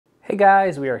Hey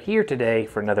guys, we are here today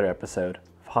for another episode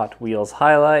of Hot Wheels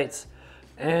Highlights.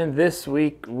 And this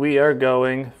week we are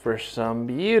going for some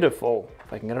beautiful,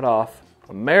 if I can get it off,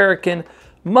 American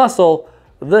muscle,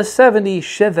 the 70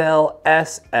 Chevelle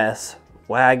SS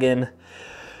Wagon.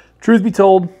 Truth be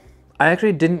told, I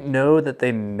actually didn't know that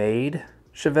they made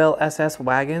Chevelle SS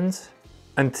Wagons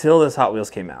until this Hot Wheels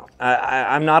came out.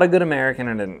 I'm not a good American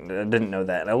and I didn't know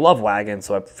that. I love wagons,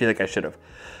 so I feel like I should have.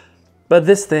 But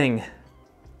this thing,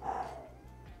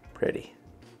 pretty.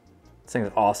 This thing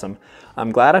is awesome.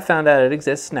 I'm glad I found out it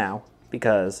exists now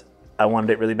because I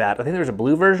wanted it really bad. I think there's a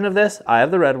blue version of this. I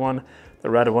have the red one. The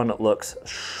red one looks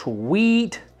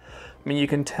sweet. I mean, you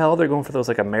can tell they're going for those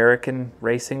like American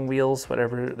racing wheels,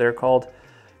 whatever they're called.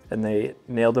 And they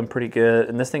nailed them pretty good.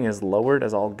 And this thing is lowered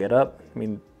as all get up. I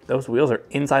mean, those wheels are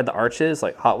inside the arches,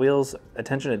 like Hot Wheels.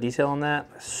 Attention to detail on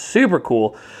that. Super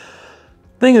cool.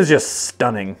 Thing is just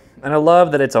stunning. And I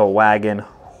love that it's a wagon.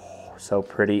 So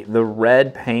pretty. The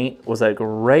red paint was a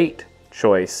great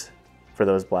choice for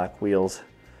those black wheels.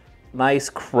 Nice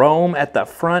chrome at the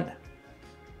front.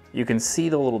 You can see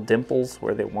the little dimples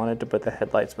where they wanted to put the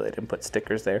headlights, but they didn't put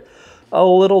stickers there. A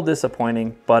little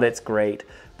disappointing, but it's great.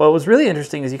 But what was really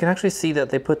interesting is you can actually see that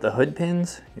they put the hood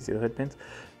pins. You see the hood pins?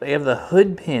 They have the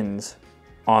hood pins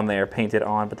on there painted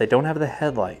on, but they don't have the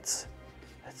headlights.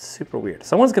 That's super weird.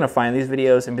 Someone's gonna find these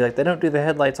videos and be like, they don't do the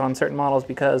headlights on certain models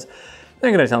because they're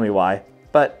gonna tell me why,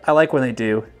 but I like when they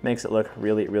do. Makes it look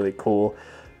really, really cool.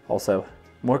 Also,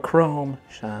 more chrome,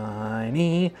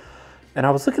 shiny. And I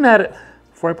was looking at it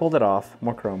before I pulled it off,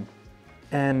 more chrome.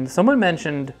 And someone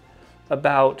mentioned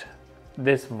about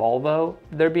this Volvo,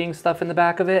 there being stuff in the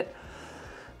back of it.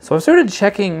 So I started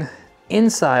checking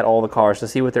inside all the cars to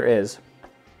see what there is.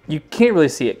 You can't really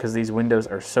see it because these windows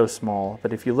are so small,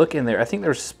 but if you look in there, I think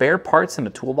there's spare parts in a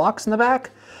toolbox in the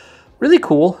back. Really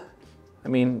cool. I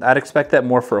mean, I'd expect that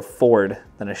more for a Ford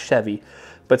than a Chevy,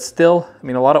 but still, I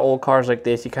mean, a lot of old cars like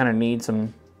this, you kind of need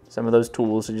some of those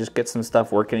tools to just get some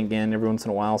stuff working again. Every once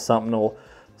in a while, something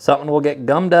will get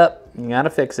gummed up. You gotta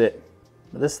fix it.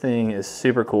 But this thing is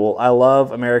super cool. I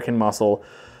love American muscle.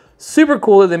 Super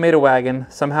cool that they made a wagon.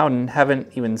 Somehow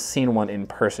haven't even seen one in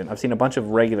person. I've seen a bunch of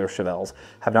regular Chevelles,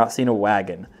 have not seen a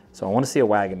wagon. So I want to see a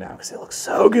wagon now because it looks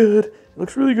so good. It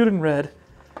looks really good in red.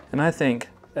 And I think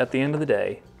at the end of the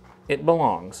day, it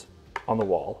belongs on the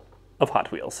wall of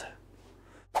Hot Wheels.